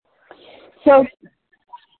So,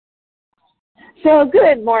 so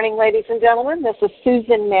good morning, ladies and gentlemen. This is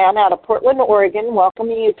Susan Mann out of Portland, Oregon,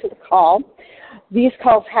 welcoming you to the call. These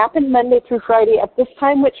calls happen Monday through Friday at this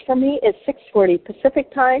time, which for me is 6:40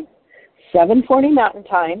 Pacific Time, 7:40 Mountain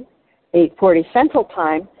Time, 8:40 Central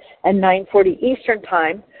Time, and 9:40 Eastern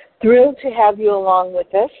Time. Thrilled to have you along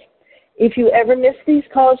with us. If you ever miss these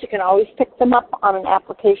calls, you can always pick them up on an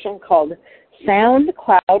application called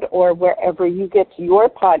SoundCloud or wherever you get your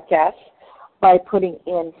podcasts by putting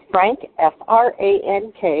in Frank,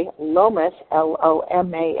 F-R-A-N-K, Lomas,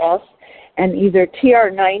 L-O-M-A-S, and either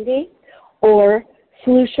TR90 or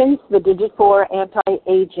Solutions, the Digit4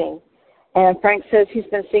 Anti-Aging. And Frank says he's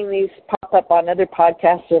been seeing these pop up on other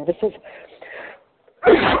podcast services.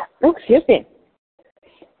 Oh, excuse me.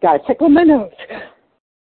 Got to tickle my nose.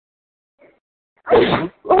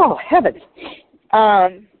 Oh, heavens.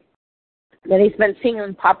 But he's been seeing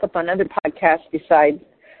them pop up on other podcasts besides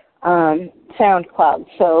SoundCloud,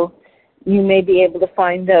 so you may be able to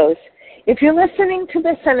find those. If you're listening to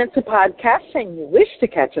this and it's a podcast and you wish to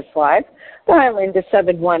catch us live, dial into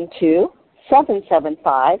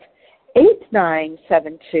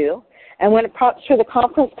 712-775-8972, and when it prompts for the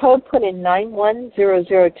conference code, put in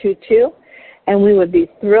 910022, and we would be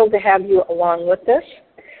thrilled to have you along with us.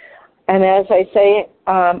 And as I say,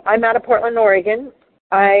 I'm out of Portland, Oregon.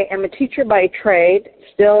 I am a teacher by trade,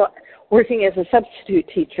 still working as a substitute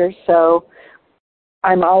teacher, so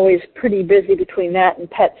I'm always pretty busy between that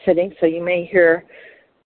and pet sitting, so you may hear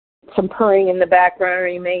some purring in the background, or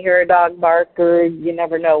you may hear a dog bark, or you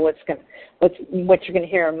never know what you're going to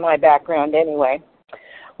hear in my background anyway.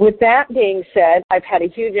 With that being said, I've had a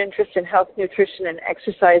huge interest in health, nutrition, and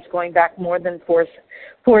exercise going back more than four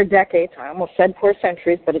decades. I almost said 4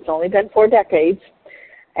 centuries, but it's only been 4 decades.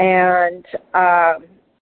 And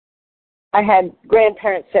I had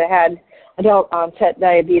grandparents that had adult onset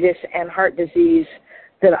diabetes and heart disease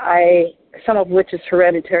some of which is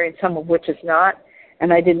hereditary and some of which is not.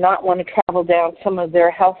 And I did not want to travel down some of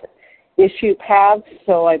their health issue paths,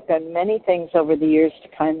 so I've done many things over the years to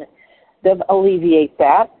kind of alleviate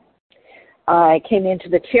that. I came into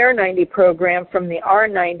the TR90 program from the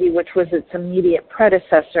R90, which was its immediate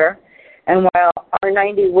predecessor. And while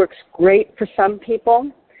R90 works great for some people,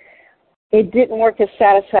 it didn't work as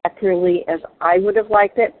satisfactorily as I would have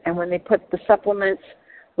liked it. And when they put the supplements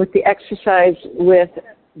with the exercise, with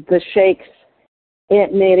the shakes,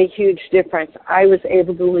 it made a huge difference. I was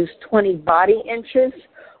able to lose 20 body inches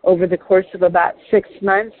over the course of about 6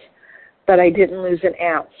 months, but I didn't lose an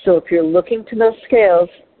ounce. So if you're looking to those scales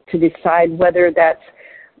to decide whether that's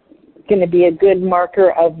going to be a good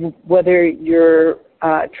marker of whether you're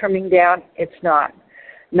trimming down, it's not.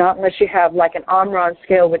 Not unless you have like an Omron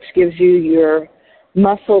scale, which gives you your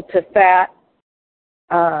muscle to fat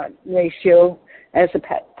ratio as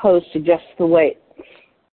opposed to just the weight.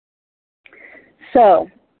 So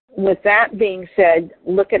with that being said,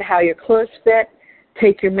 look at how your clothes fit.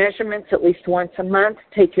 Take your measurements at least once a month.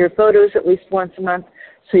 Take your photos at least once a month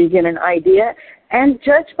so you get an idea. And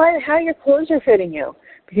judge by how your clothes are fitting you,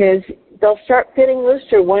 because they'll start fitting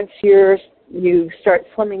looser once you start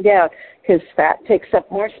slimming down, because fat takes up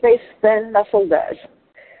more space than muscle does.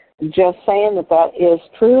 Just saying that is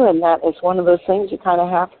true, and that is one of those things you kind of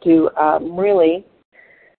have to really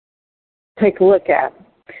take a look at.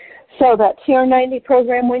 So that TR90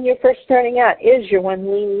 program, when you're first starting out, is your 1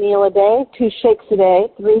 lean meal a day, 2 shakes a day,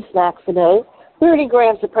 3 snacks a day, 30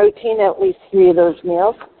 grams of protein at least 3 of those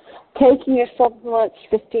meals. Taking your supplements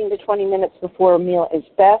 15 to 20 minutes before a meal is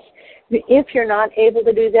best. If you're not able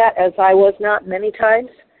to do that, as I was not many times,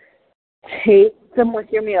 take them with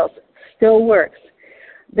your meals. It still works.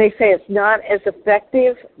 They say it's not as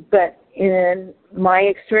effective, but in my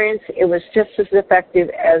experience, it was just as effective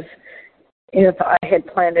as if I had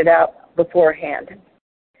planned it out beforehand.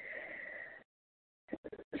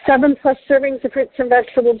 7+ servings of fruits and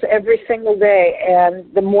vegetables every single day,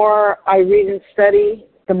 and the more I read and study,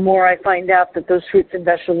 the more I find out that those fruits and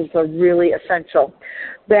vegetables are really essential.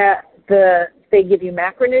 They give you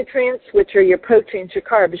macronutrients, which are your proteins, your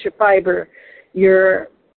carbs, your fiber, your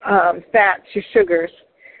fats, your sugars.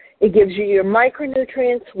 It gives you your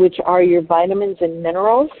micronutrients, which are your vitamins and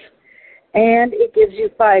minerals, and it gives you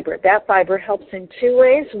fiber. That fiber helps in 2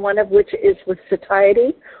 ways, one of which is with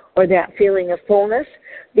satiety, or that feeling of fullness.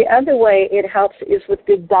 The other way it helps is with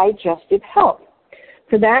good digestive health.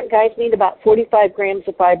 For that, guys need about 45 grams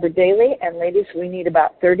of fiber daily, and ladies, we need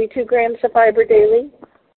about 32 grams of fiber daily.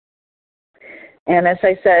 And as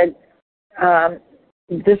I said,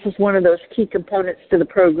 this is one of those key components to the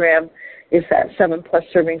program, is that 7+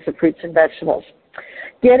 servings of fruits and vegetables.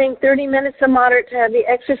 Getting 30 minutes of moderate to heavy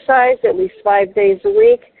exercise at least 5 days a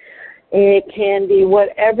week. It can be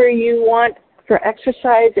whatever you want for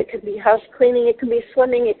exercise. It could be house cleaning. It could be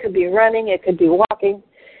swimming. It could be running. It could be walking.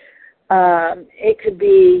 It could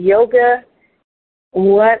be yoga,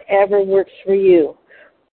 whatever works for you.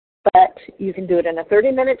 But you can do it in a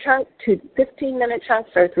 30-minute chunk, 2 15-minute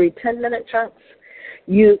chunks, or 3 10-minute chunks.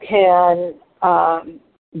 You can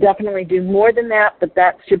definitely do more than that, but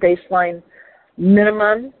that's your baseline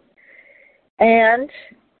minimum. And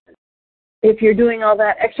if you're doing all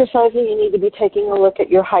that exercising, you need to be taking a look at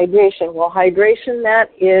your hydration. Well, hydration,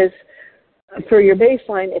 that is, for your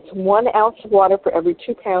baseline, it's 1 ounce of water for every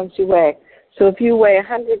 2 pounds you weigh. So if you weigh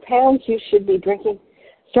 100 pounds, you should be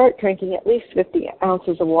start drinking at least 50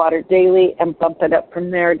 ounces of water daily and bump it up from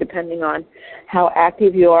there depending on how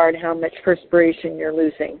active you are and how much perspiration you're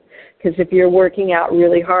losing. Because if you're working out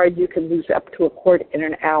really hard, you can lose up to a quart in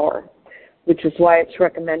an hour, which is why it's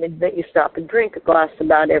recommended that you stop and drink a glass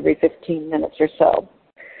about every 15 minutes or so.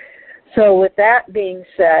 So with that being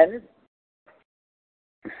said,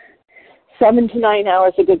 7 to 9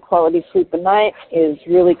 hours of good quality sleep a night is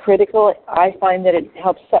really critical. I find that it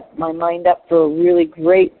helps set my mind up for a really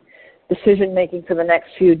great decision-making for the next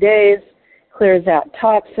few days, clears out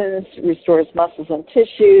toxins, restores muscles and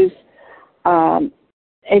tissues.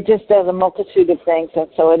 It just does a multitude of things, and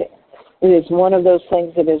so it is one of those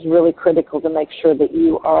things that is really critical to make sure that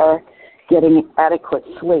you are getting adequate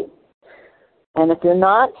sleep. And if you're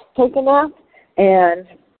not taking that, and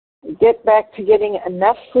get back to getting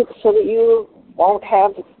enough sleep so that you won't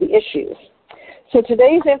have the issues. So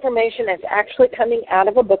today's information is actually coming out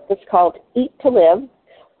of a book that's called Eat to Live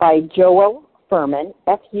by Joel Fuhrman,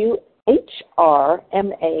 F-U-H-R-M-A-N-M-D.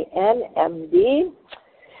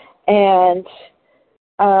 And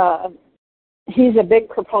he's a big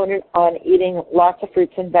proponent on eating lots of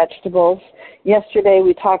fruits and vegetables. Yesterday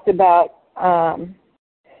we talked about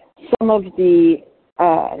some of the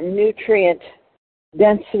nutrient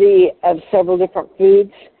density of several different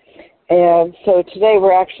foods. And so today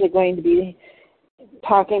we're actually going to be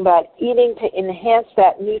talking about eating to enhance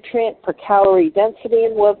that nutrient per calorie density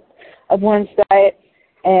of one's diet.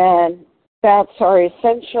 And fats are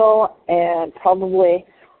essential, and probably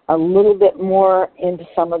a little bit more into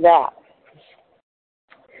some of that.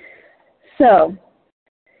 So,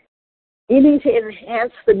 eating to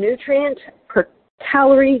enhance the nutrient per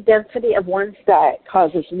calorie density of one's diet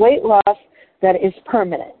causes weight loss that is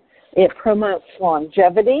permanent. It promotes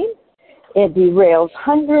longevity. It derails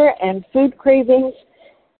hunger and food cravings,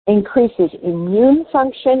 increases immune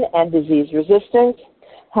function and disease resistance,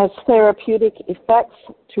 has therapeutic effects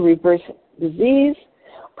to reverse disease,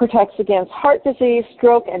 protects against heart disease,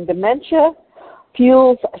 stroke, and dementia,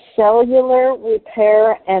 fuels cellular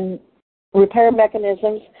repair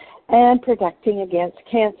mechanisms, and protecting against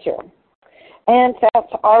cancer. And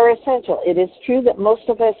fats are essential. It is true that most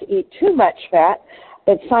of us eat too much fat,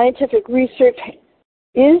 but scientific research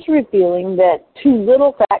is revealing that too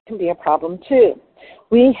little fat can be a problem too.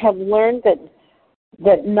 We have learned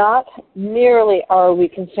that not merely are we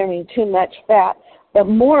consuming too much fat, but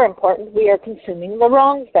more important, we are consuming the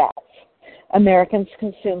wrong fats. Americans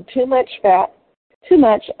consume too much fat, too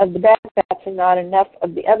much of the bad fats, and not enough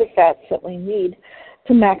of the other fats that we need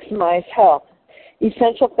to maximize health.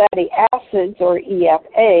 Essential fatty acids, or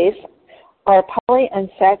EFAs, are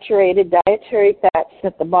polyunsaturated dietary fats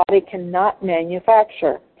that the body cannot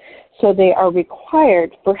manufacture, so they are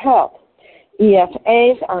required for health.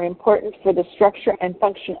 EFAs are important for the structure and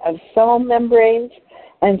function of cell membranes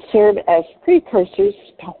and serve as precursors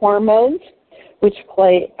to hormones, which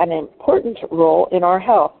play an important role in our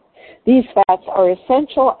health. These fats are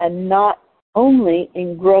essential and not only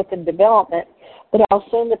in growth and development, but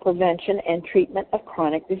also in the prevention and treatment of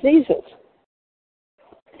chronic diseases.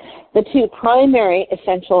 The two primary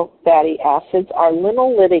essential fatty acids are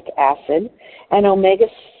linoleic acid and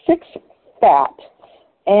omega-6 fat,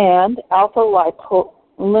 and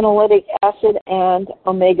alpha-linoleic acid and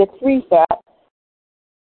omega-3 fat.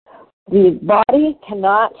 The body can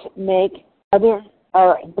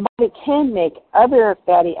make other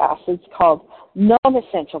fatty acids called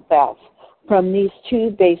non-essential fats from these two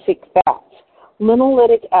basic fats.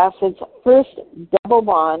 Linoleic acid's first double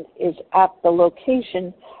bond is at the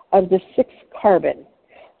location of the 6th carbon,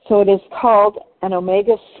 so it is called an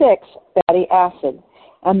omega-6 fatty acid.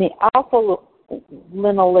 And the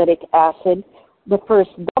alpha-linoleic acid, the first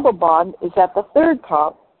double bond is at the 3rd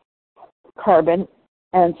carbon,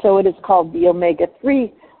 and so it is called the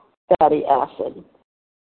omega-3 fatty acid.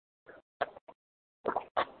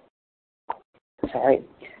 Sorry,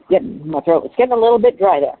 my throat was getting a little bit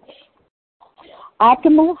dry there.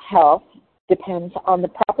 Optimal health depends on the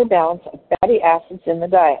proper balance of fatty acids in the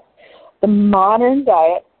diet. The modern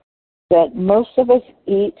diet that most of us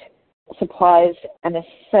eat supplies an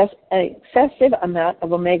excessive amount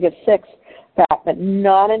of omega-6 fat, but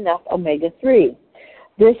not enough omega-3.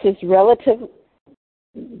 This relative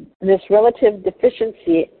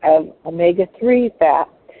deficiency of omega-3 fat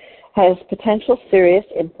has potential serious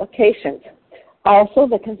implications. Also,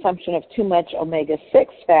 the consumption of too much omega-6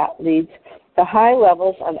 fat leads to high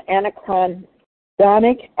levels of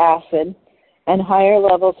anhydronic acid, and higher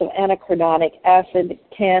levels of anhydronic acid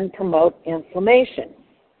can promote inflammation.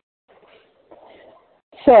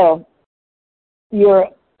 So, your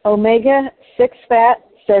omega-6 fat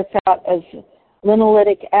starts out as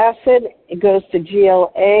linoleic acid. It goes to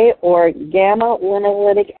GLA or gamma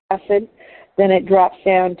linoleic acid. Then it drops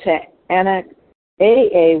down to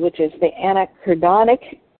AA, which is the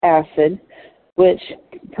anhydronic acid, which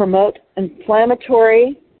promote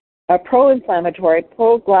pro-inflammatory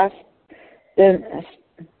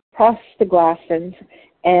prostaglandins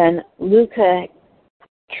and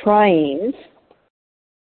leukotrienes,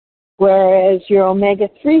 whereas your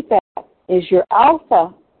omega-3 fat is your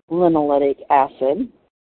alpha linoleic acid.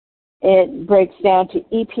 It breaks down to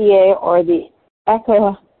EPA or the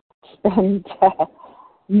eicosanoic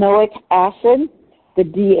acid, the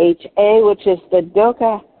DHA, which is the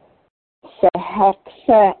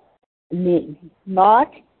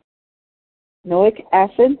docosahexaenoic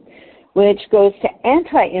acid, which goes to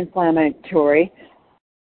anti-inflammatory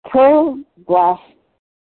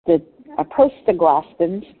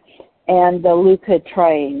prostaglandins and the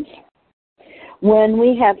leukotrienes. When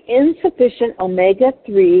we have insufficient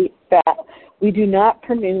omega-3 fat, we do not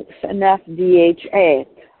produce enough DHA,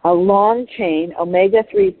 a long-chain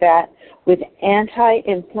omega-3 fat with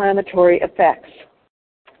anti-inflammatory effects.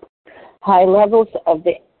 High levels of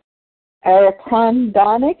the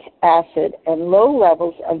arachidonic acid and low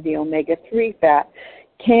levels of the omega-3 fat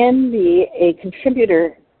can be a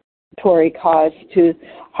contributory cause to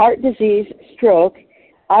heart disease, stroke,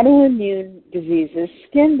 autoimmune diseases,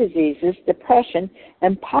 skin diseases, depression,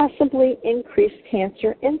 and possibly increased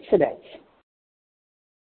cancer incidence.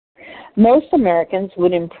 Most Americans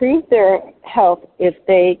would improve their health if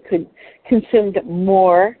they could consume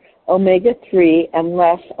more omega-3 and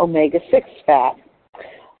less omega-6 fat.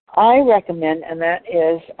 I recommend, and that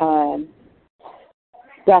is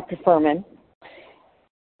Dr. Furman,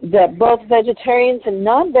 that both vegetarians and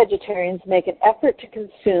non-vegetarians make an effort to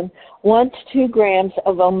consume 1 to 2 grams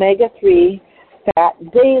of omega-3 fat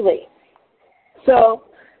daily. So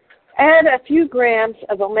add a few grams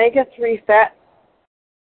of omega-3 fat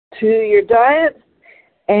to your diet,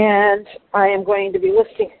 and I am going to be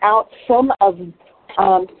listing out some of the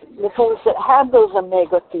things that have those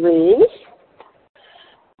omega-3s.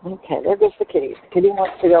 Okay, there goes the kitty. The kitty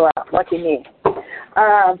wants to go out. Lucky me.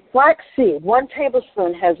 Flaxseed, 1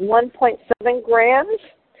 tablespoon has 1.7 grams.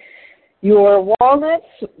 Your walnuts,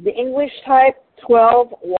 the English type,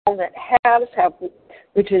 12 walnut halves,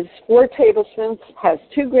 which is 4 tablespoons, has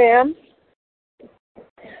 2 grams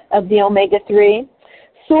of the omega-3.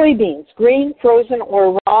 Soybeans, green, frozen,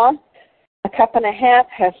 or raw, 1.5 cups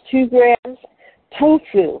has 2 grams.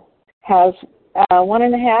 Tofu has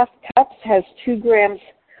 1.5 cups, has 2 grams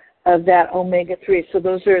of that omega-3. So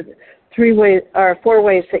those are 4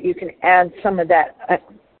 ways that you can add some of that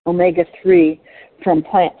omega-3 from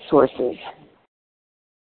plant sources.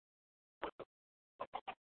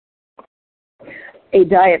 A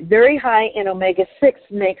diet very high in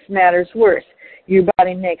omega-6 makes matters worse. Your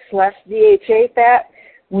body makes less DHA fat.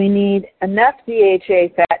 We need enough DHA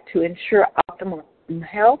fat to ensure optimal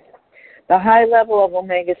health. The high level of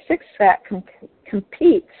omega-6 fat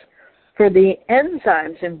competes for the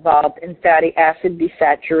enzymes involved in fatty acid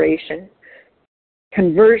desaturation,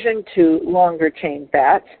 conversion to longer chain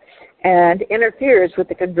fats, and interferes with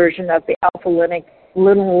the conversion of the alpha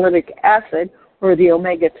linoleic acid, or the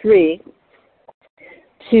omega-3,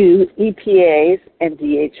 to EPAs and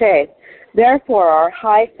DHA. Therefore, our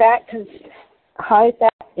high fat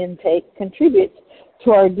intake contributes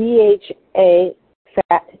to our DHA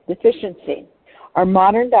fat deficiency. Our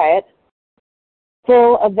modern diet,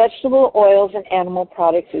 full of vegetable oils and animal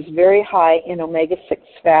products, is very high in omega-6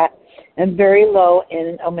 fat and very low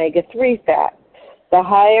in omega-3 fat. The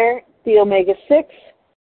higher the omega-6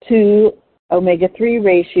 to omega-3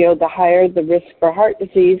 ratio, the higher the risk for heart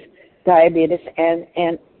disease, diabetes, and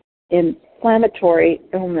inflammatory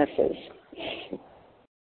illnesses.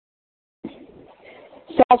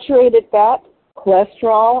 Saturated fat,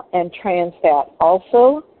 cholesterol, and trans fat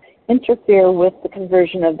also interfere with the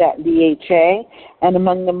conversion of that DHA, and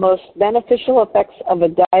among the most beneficial effects of a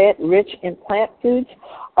diet rich in plant foods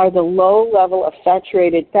are the low level of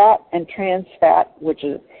saturated fat and trans fat, which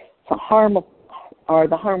is a are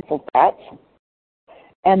the harmful fats,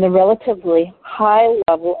 and the relatively high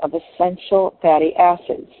level of essential fatty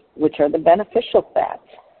acids, which are the beneficial fats.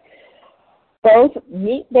 Both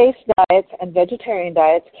meat-based diets and vegetarian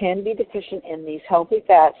diets can be deficient in these healthy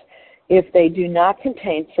fats if they do not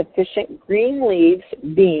contain sufficient green leaves,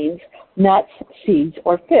 beans, nuts, seeds,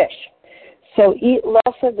 or fish. So eat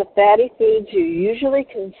less of the fatty foods you usually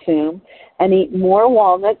consume and eat more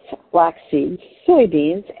walnuts, flax seeds,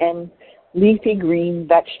 soybeans, and leafy green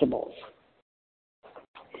vegetables.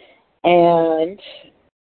 And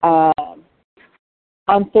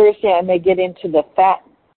on Thursday, I may get into the fat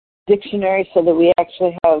dictionary so that we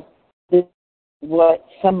actually have what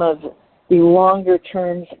some of the longer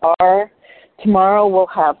terms are. Tomorrow we'll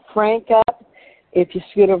have Frank up. If you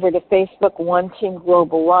scoot over to Facebook, One Team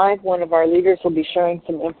Global Live, one of our leaders will be sharing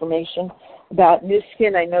some information about Nu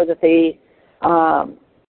Skin. I know that they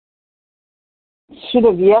should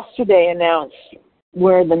have yesterday announced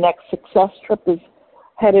where the next success trip is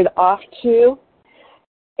headed off to.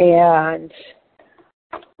 And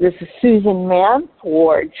this is Susan Mann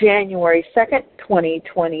for January 2nd,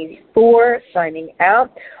 2024, signing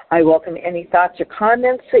out. I welcome any thoughts or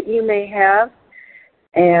comments that you may have.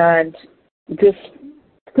 And just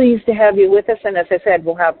pleased to have you with us. And as I said,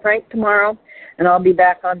 we'll have Frank tomorrow, and I'll be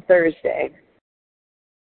back on Thursday.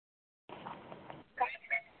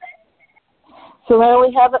 So there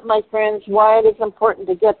we have it, my friends, why it is important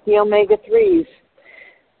to get the omega-3s.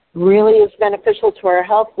 Really is beneficial to our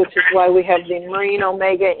health, which is why we have the Marine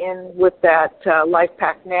Omega in with that Life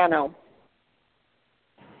Pack Nano.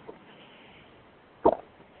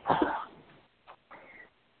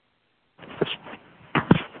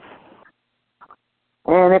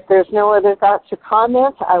 And if there's no other thoughts or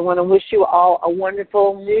comments, I want to wish you all a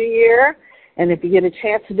wonderful new year. And if you get a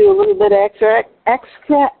chance to do a little bit of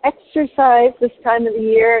extra exercise this time of the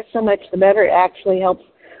year, so much the better. It actually helps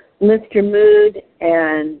lift your mood,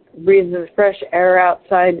 and breathing the fresh air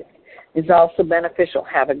outside is also beneficial.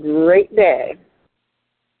 Have a great day.